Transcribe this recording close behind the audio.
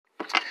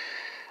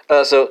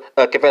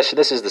Confession,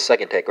 this is the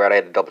second take, right? I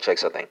had to double check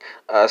something.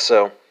 Uh,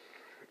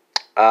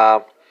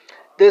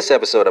 this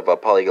episode of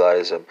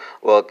Polyglotism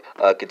will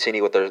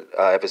continue with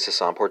our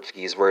emphasis on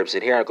Portuguese verbs,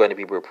 and here I'm going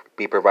to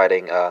be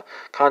providing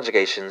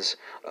conjugations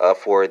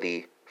for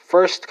the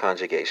first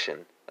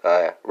conjugation,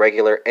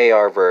 regular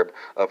AR verb,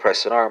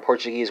 pressionar in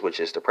Portuguese, which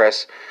is to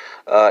press,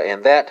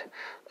 and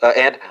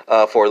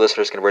for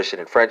listeners conversant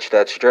in French,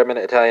 Dutch, German,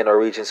 Italian,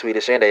 Norwegian,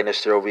 Swedish, and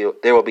Danish, there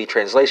will be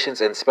translations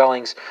and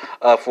spellings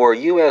for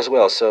you as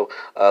well, so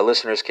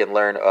listeners can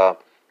learn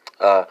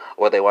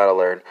what they want to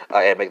learn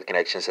and make the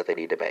connections that they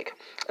need to make.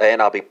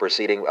 And I'll be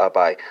proceeding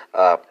by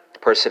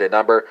person and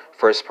number,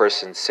 first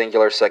person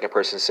singular, second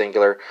person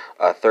singular,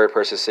 third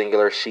person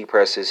singular, she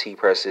presses, he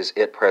presses,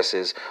 it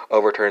presses,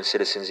 overturned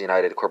Citizens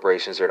United,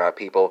 corporations are not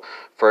people,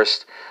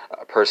 first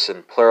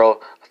person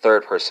plural,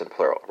 third person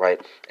plural, right?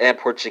 And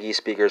Portuguese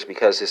speakers,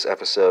 because this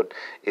episode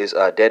is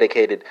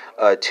dedicated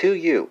to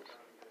you.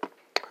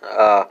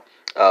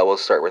 We'll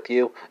start with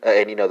you,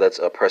 and you know that's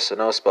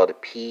pressiono, spelled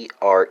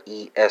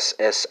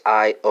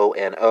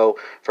Pressiono.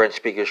 French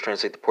speakers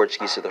translate the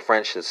Portuguese to the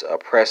French. That's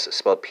press,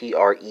 spelled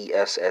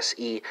Presse.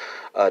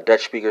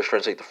 Dutch speakers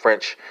translate the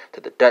French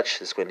to the Dutch.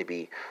 That's going to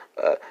be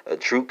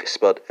druk,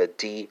 spelled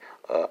Druk,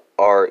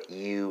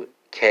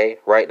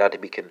 right? Not to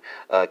be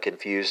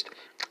confused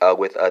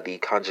with the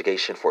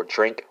conjugation for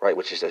drink, right?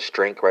 Which is just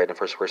drink, right? In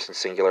first person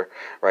singular,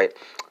 right?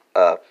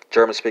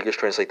 German speakers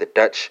translate the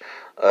Dutch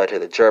to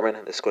the German.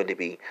 It's going to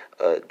be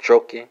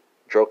droke,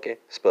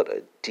 spelled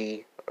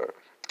Rucke.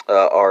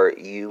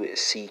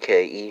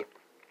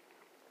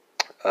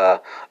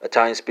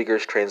 Italian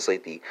speakers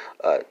translate the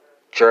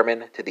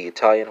German to the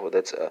Italian. Well,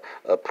 that's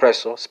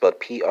presso, spelled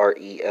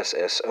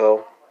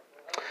Presso.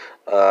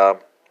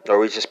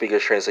 Norwegian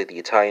speakers translate the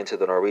Italian to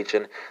the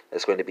Norwegian.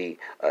 That's going to be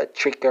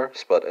Tricker,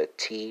 spelled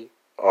Trykker.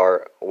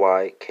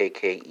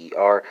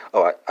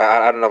 Oh,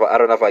 I don't know. I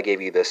don't know if I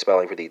gave you the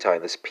spelling for the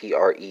Italian. This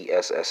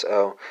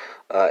Presso,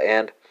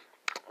 and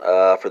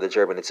for the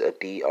German, it's a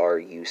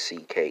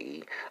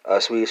Drucke.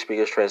 Swedish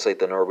speakers translate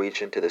the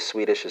Norwegian to the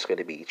Swedish. It's going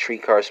to be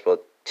Trikar,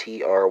 spelled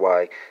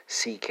Tryckar,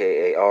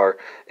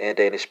 and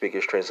Danish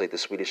speakers translate the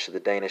Swedish to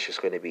the Danish. It's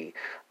going to be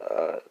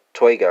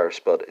Toigar,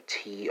 spelled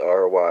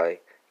Trykker.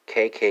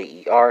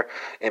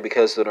 And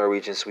because the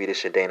Norwegian,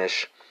 Swedish, and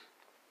Danish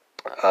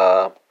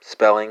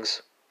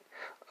spellings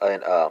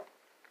and are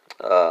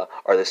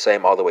the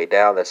same all the way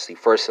down, that's the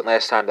first and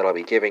last time that I'll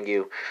be giving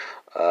you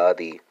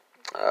the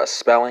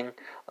spelling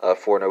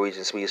for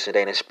Norwegian, Swedish, and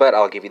Danish, but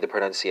I'll give you the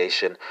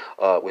pronunciation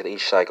with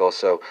each cycle,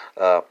 so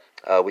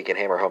we can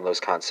hammer home those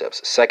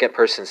concepts. Second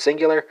person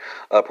singular,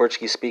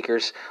 Portuguese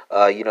speakers,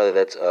 you know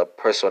that's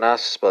personas,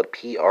 spelled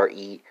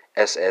Pressionas.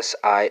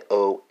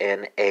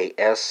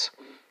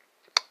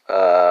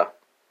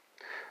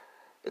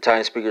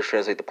 Italian speakers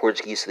translate the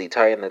Portuguese to the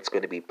Italian. That's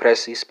going to be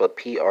pressi, spelled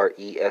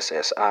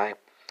Pressi.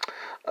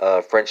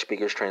 French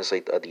speakers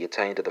translate the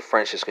Italian to the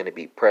French. It's going to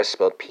be press,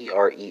 spelled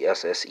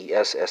Presses.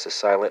 S is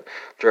silent.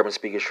 German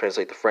speakers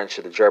translate the French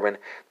to the German.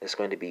 It's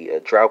going to be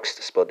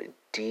Draukst, spelled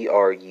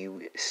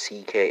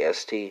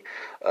Drukst.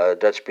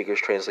 Dutch speakers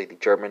translate the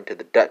German to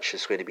the Dutch.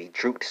 It's going to be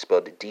Drukt,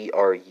 spelled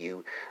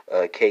Drukt.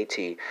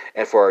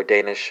 And for our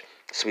Danish,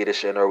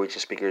 Swedish, and Norwegian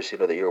speakers, you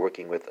know that you're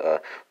working with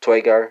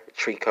Toigar,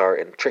 Trikar,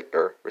 and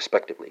Tricker,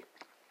 respectively.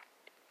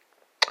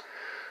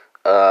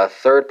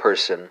 Third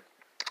person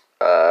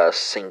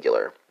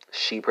singular.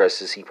 She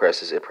presses, he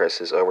presses, it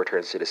presses,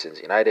 overturned Citizens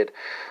United.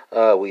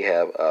 We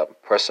have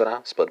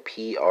persona, spelled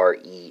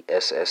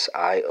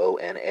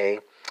Pressiona.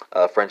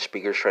 French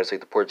speakers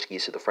translate the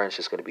Portuguese to the French.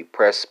 It's going to be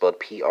press, spelled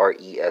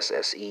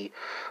Presse.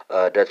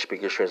 Dutch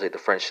speakers translate the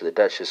French to the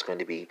Dutch. It's going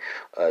to be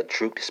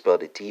Drukt,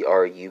 spelled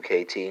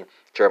Drukt.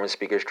 German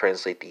speakers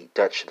translate the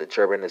Dutch to the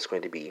German. It's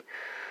going to be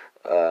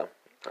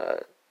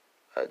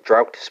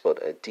Draukt, spelled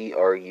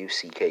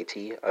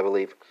Druckt, I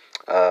believe.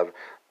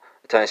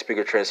 Italian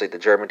speaker translate the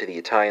German to the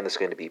Italian. That's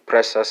going to be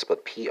pressa,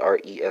 spelled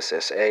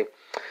Pressa.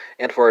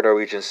 And for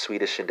Norwegian,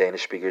 Swedish, and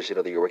Danish speakers, you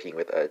know that you're working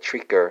with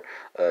Trikar,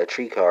 and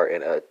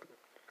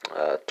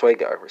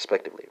Toigar,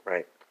 respectively,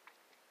 right?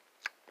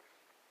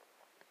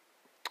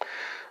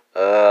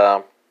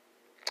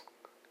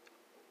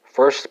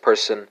 First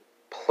person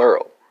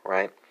plural,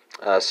 right?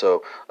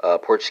 So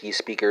Portuguese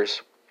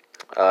speakers,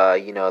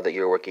 you know that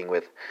you're working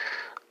with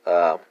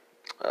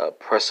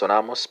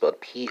Pressionamos, spelled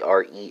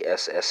Pressionamos.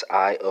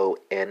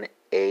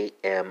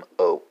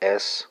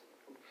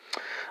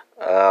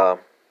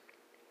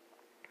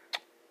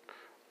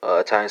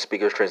 Italian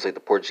speakers translate the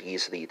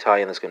Portuguese to the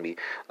Italian. That's going to be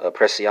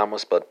Pressiamo,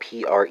 spelled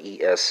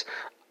Pressiamo,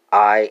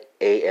 I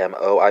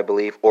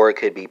believe, or it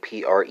could be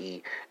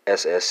Pressamo.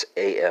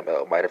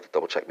 Might have to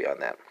double check me on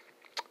that.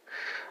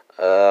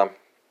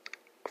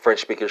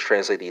 French speakers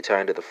translate the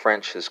Italian to the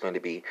French. It's going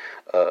to be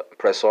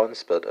Presson,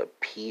 spelled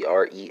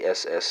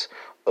Pressons.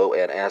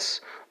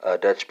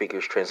 Dutch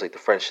speakers translate the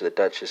French to the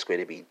Dutch. It's going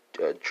to be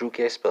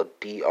Druke, spelled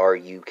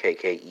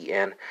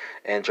Drukken.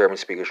 And German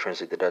speakers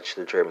translate the Dutch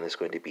to the German. It's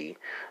going to be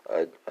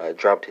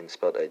Draupten,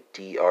 spelled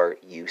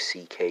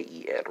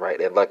Drucken, right?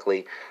 And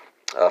luckily,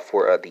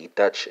 For the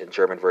Dutch and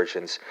German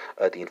versions,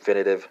 the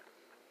infinitive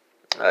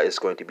is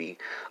going to be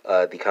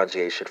the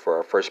conjugation for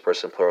our first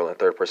person plural and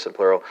third person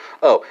plural.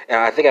 Oh, and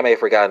I think I may have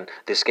forgotten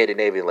the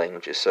Scandinavian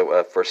languages.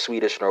 So for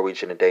Swedish,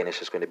 Norwegian, and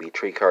Danish, is going to be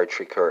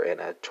trikar, and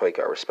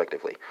toikar,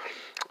 respectively.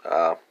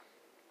 Uh,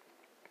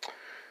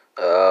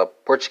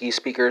 Portuguese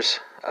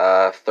speakers,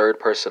 third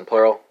person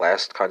plural,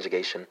 last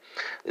conjugation.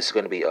 This is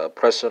going to be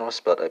pressionar,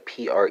 spelled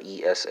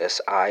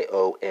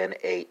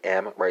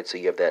Pressionam, right? So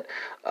you have that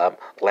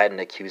Latin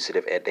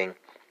accusative ending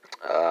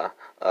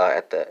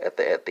at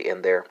the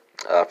end there.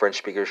 French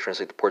speakers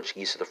translate the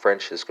Portuguese to the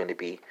French is going to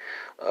be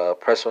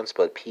pressions,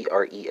 but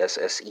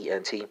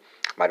Pressent.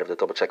 Might have to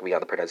double check me on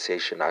the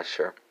pronunciation, not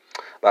sure,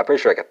 but I'm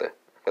pretty sure I got the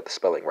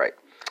spelling right.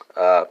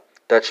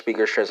 Dutch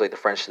speakers translate the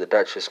French to the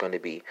Dutch is going to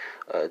be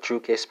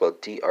drukken, spelled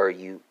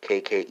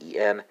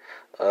Drukken,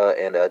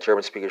 and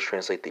German speakers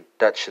translate the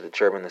Dutch to the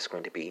German. That's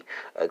going to be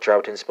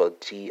Drouten,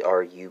 spelled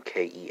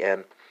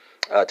Druken.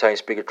 Italian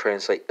speakers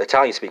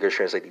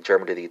translate the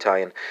German to the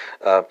Italian.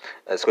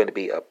 It's going to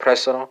be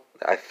pressono,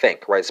 I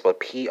think, right? It's spelled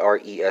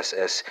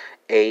Pressano,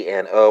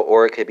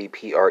 or it could be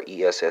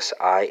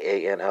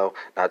Pressiano.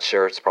 Not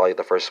sure. It's probably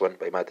the first one,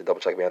 but you might have to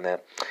double check me on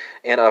that.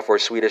 And for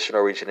Swedish,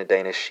 Norwegian, and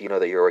Danish, you know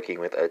that you're working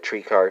with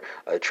trikar,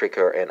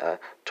 and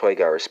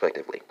toigar,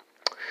 respectively.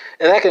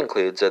 And that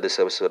concludes this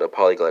episode of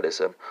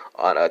Polyglotism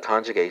on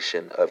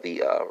conjugation of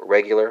the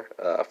regular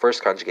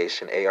first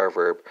conjugation AR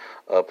verb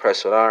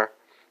pressonar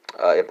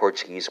in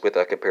Portuguese with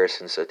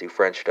comparisons to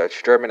French,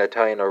 Dutch, German,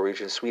 Italian,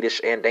 Norwegian, Swedish,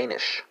 and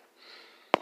Danish.